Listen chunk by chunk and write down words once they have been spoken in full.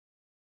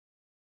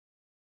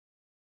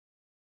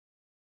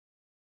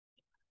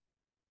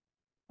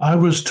I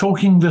was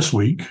talking this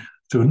week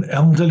to an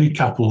elderly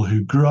couple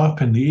who grew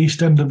up in the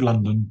East End of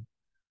London,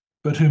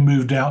 but who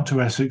moved out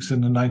to Essex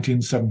in the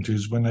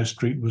 1970s when their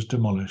street was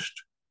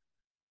demolished.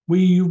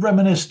 We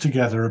reminisced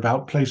together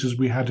about places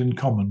we had in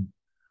common,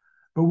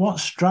 but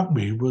what struck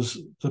me was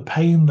the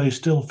pain they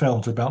still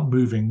felt about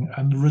moving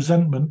and the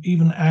resentment,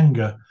 even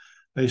anger,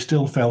 they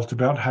still felt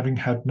about having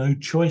had no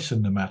choice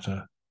in the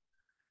matter.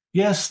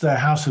 Yes, their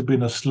house had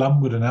been a slum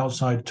with an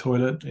outside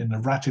toilet in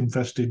a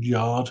rat-infested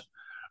yard,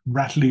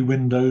 rattly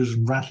windows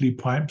and rattly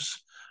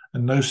pipes,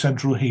 and no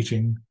central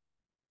heating,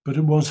 but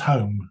it was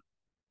home.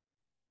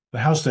 The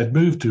house they'd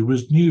moved to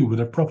was new with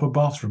a proper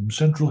bathroom,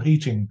 central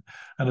heating,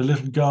 and a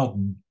little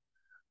garden,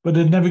 but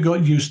they'd never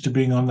got used to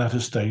being on that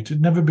estate.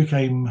 It never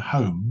became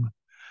home.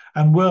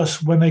 And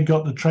worse, when they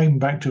got the train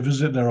back to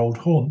visit their old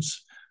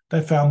haunts, they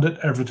found that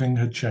everything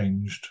had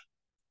changed.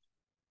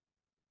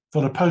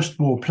 For the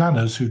post-war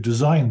planners who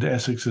designed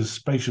Essex's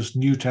spacious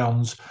new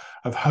towns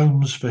of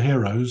homes for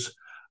heroes,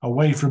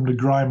 away from the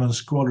grime and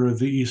squalor of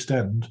the East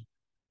End,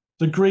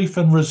 the grief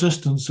and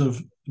resistance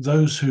of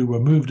those who were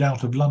moved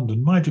out of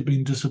London might have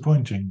been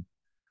disappointing.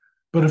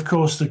 But of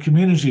course, the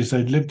communities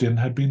they'd lived in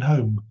had been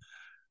home,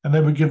 and they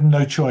were given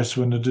no choice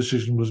when the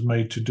decision was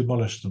made to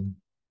demolish them.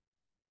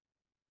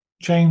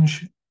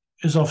 Change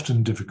is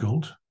often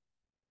difficult.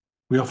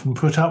 We often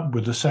put up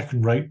with the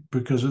second rate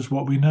because it's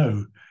what we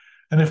know.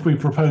 And if we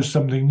propose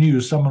something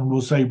new, someone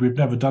will say we've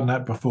never done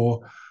that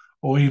before,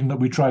 or even that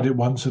we tried it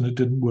once and it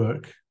didn't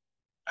work.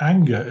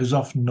 Anger is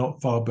often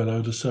not far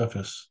below the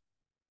surface.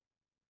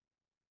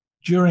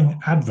 During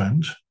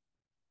Advent,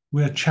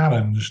 we're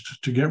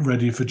challenged to get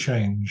ready for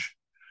change,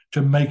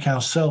 to make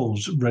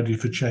ourselves ready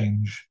for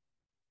change.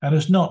 And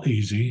it's not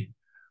easy.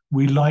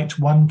 We light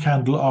one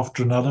candle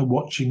after another,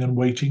 watching and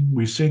waiting.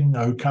 We sing,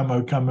 O come,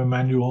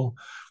 Emmanuel.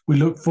 We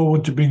look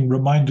forward to being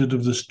reminded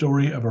of the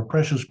story of a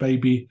precious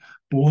baby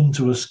born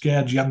to a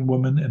scared young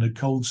woman in a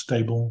cold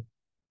stable.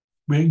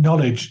 We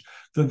acknowledge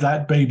that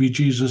that baby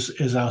Jesus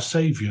is our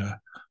Saviour,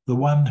 the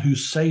one who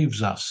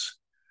saves us.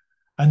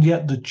 And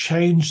yet the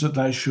change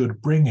that should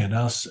bring in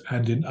us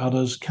and in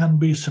others can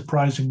be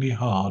surprisingly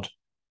hard.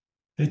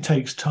 It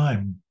takes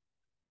time.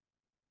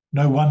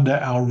 No wonder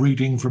our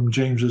reading from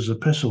James's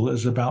epistle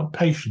is about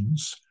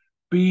patience.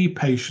 Be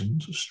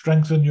patient,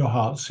 strengthen your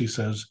hearts, he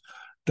says.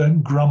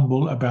 Don't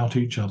grumble about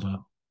each other.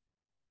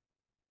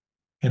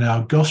 In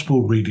our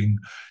gospel reading,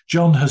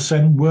 John has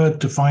sent word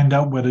to find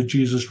out whether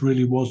Jesus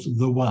really was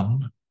the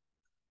one.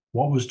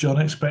 What was John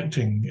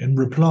expecting? In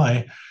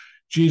reply,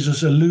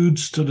 Jesus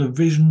alludes to the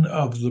vision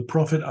of the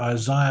prophet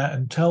Isaiah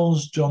and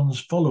tells John's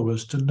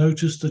followers to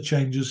notice the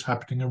changes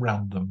happening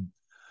around them.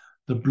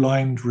 The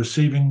blind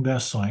receiving their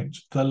sight,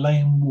 the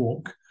lame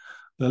walk,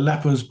 the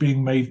lepers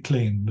being made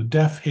clean, the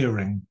deaf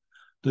hearing,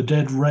 the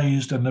dead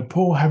raised, and the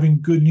poor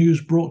having good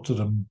news brought to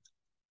them.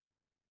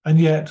 And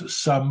yet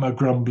some are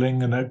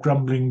grumbling, and that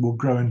grumbling will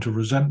grow into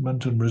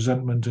resentment, and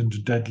resentment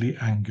into deadly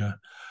anger.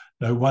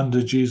 No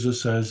wonder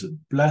Jesus says,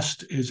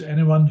 "Blessed is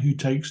anyone who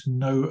takes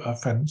no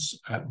offense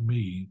at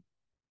me."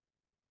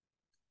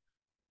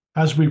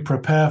 As we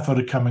prepare for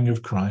the coming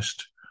of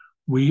Christ,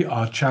 we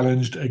are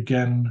challenged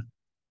again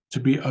to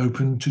be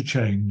open to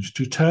change,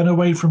 to turn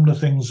away from the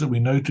things that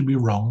we know to be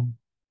wrong,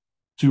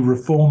 to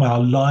reform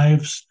our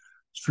lives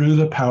through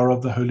the power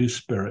of the Holy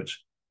Spirit,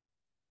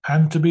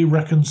 and to be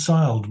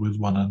reconciled with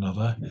one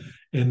another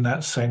in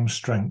that same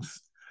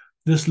strength.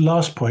 This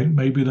last point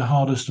may be the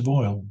hardest of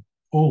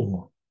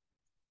all.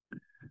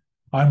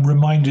 I'm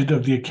reminded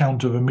of the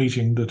account of a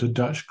meeting that a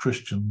Dutch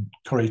Christian,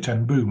 Corrie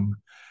ten Boom,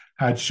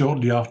 had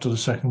shortly after the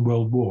Second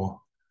World War.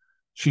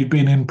 She'd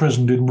been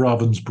imprisoned in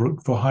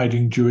Ravensbrück for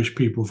hiding Jewish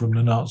people from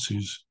the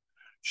Nazis.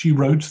 She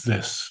wrote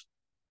this: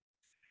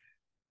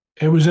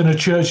 "It was in a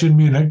church in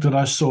Munich that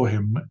I saw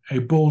him, a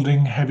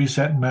balding,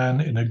 heavy-set man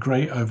in a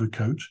grey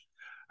overcoat,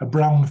 a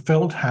brown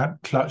felt hat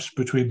clutched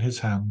between his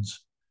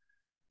hands.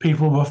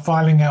 People were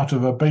filing out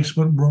of a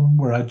basement room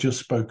where I'd just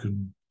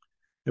spoken.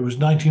 It was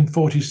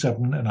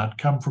 1947, and I'd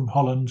come from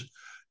Holland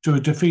to a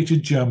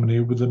defeated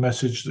Germany with the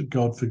message that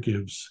God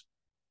forgives.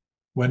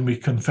 When we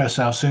confess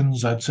our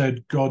sins, I'd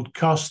said, God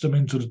cast them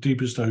into the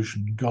deepest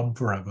ocean, gone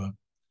forever.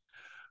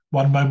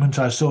 One moment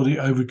I saw the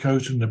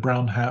overcoat and the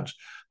brown hat,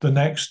 the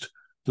next,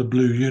 the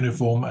blue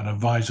uniform and a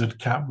visored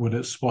cap with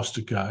its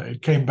swastika.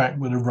 It came back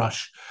with a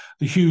rush,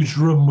 the huge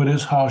room with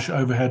its harsh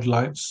overhead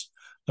lights,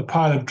 the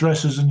pile of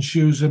dresses and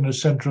shoes in the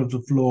center of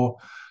the floor,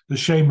 the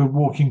shame of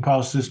walking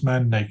past this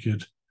man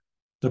naked.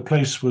 The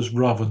place was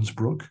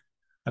Ravensbrück,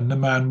 and the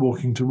man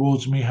walking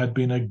towards me had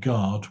been a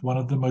guard, one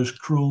of the most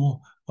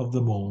cruel of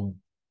them all.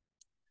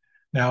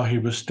 Now he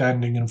was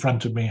standing in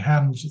front of me,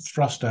 hands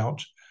thrust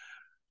out.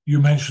 You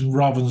mentioned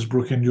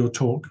Ravensbrück in your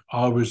talk.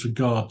 I was a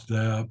guard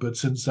there, but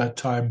since that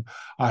time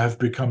I have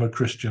become a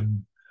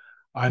Christian.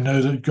 I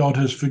know that God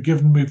has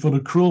forgiven me for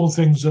the cruel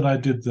things that I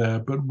did there,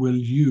 but will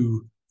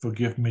you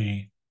forgive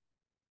me?"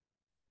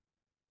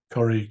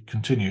 Corrie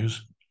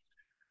continues,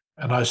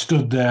 "And I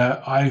stood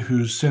there, I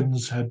whose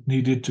sins had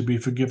needed to be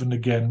forgiven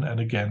again and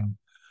again,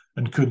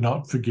 and could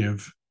not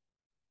forgive.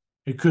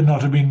 It could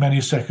not have been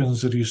many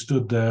seconds that he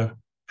stood there,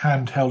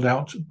 hand held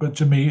out, but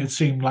to me it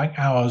seemed like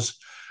hours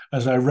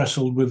as I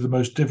wrestled with the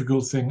most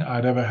difficult thing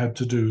I'd ever had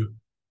to do.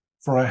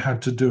 For I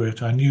had to do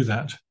it, I knew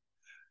that.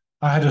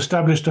 I had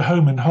established a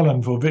home in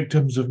Holland for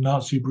victims of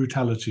Nazi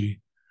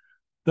brutality.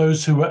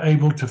 Those who were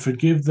able to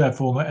forgive their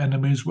former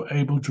enemies were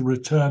able to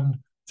return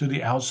to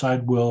the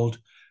outside world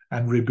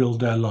and rebuild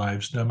their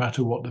lives, no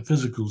matter what the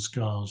physical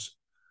scars.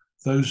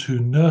 Those who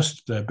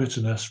nursed their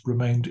bitterness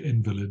remained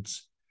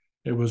invalids.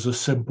 It was as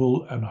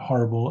simple and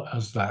horrible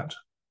as that.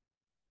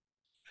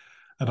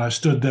 And I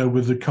stood there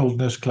with the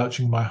coldness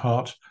clutching my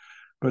heart.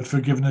 But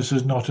forgiveness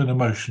is not an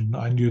emotion.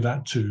 I knew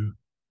that too.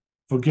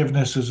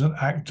 Forgiveness is an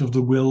act of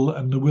the will,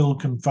 and the will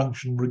can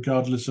function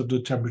regardless of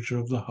the temperature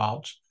of the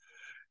heart.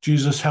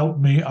 Jesus, help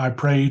me, I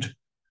prayed.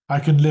 I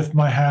can lift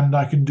my hand,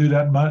 I can do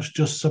that much,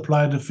 just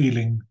supply the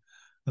feeling.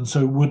 And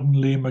so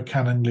woodenly,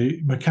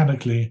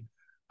 mechanically,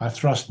 I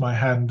thrust my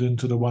hand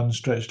into the one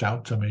stretched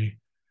out to me.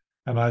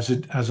 And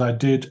as I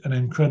did, an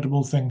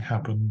incredible thing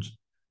happened.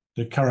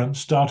 The current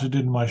started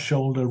in my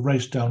shoulder,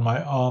 raced down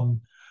my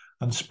arm,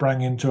 and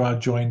sprang into our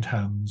joined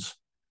hands.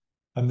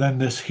 And then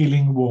this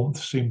healing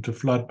warmth seemed to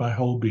flood my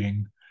whole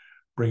being,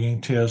 bringing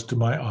tears to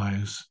my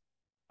eyes.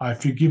 I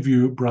forgive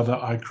you, brother,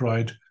 I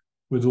cried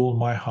with all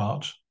my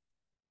heart.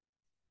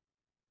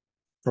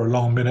 For a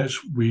long minute,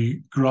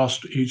 we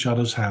grasped each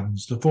other's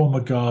hands, the former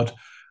guard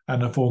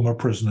and the former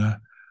prisoner.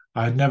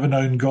 I had never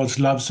known God's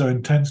love so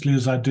intensely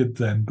as I did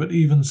then, but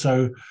even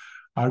so,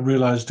 I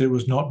realized it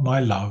was not my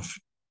love.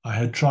 I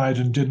had tried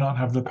and did not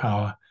have the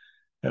power.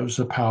 It was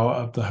the power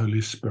of the Holy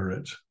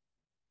Spirit.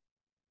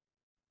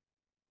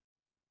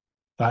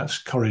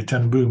 That's Corrie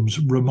ten Boom's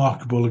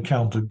remarkable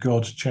account of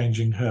God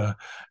changing her.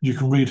 You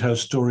can read her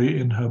story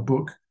in her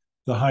book,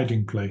 The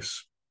Hiding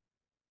Place.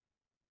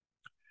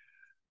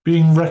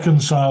 Being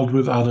reconciled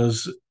with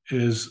others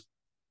is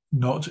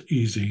not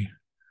easy.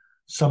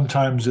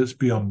 Sometimes it's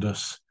beyond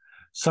us.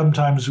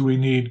 Sometimes we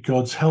need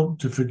God's help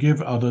to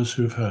forgive others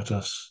who've hurt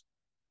us.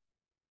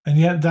 And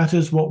yet that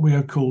is what we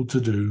are called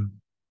to do.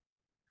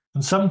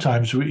 And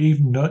sometimes we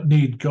even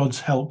need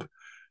God's help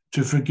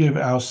to forgive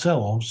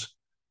ourselves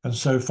and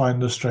so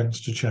find the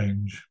strength to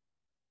change.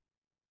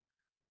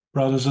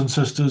 Brothers and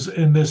sisters,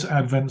 in this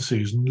Advent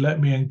season, let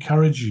me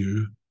encourage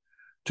you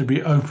to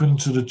be open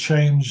to the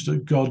change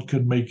that God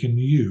can make in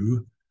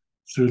you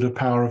through the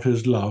power of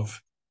his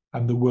love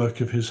and the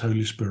work of his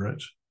Holy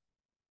Spirit.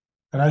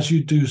 And as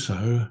you do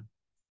so,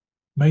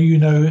 may you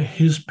know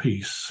his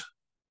peace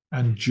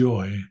and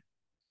joy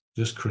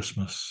this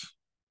Christmas.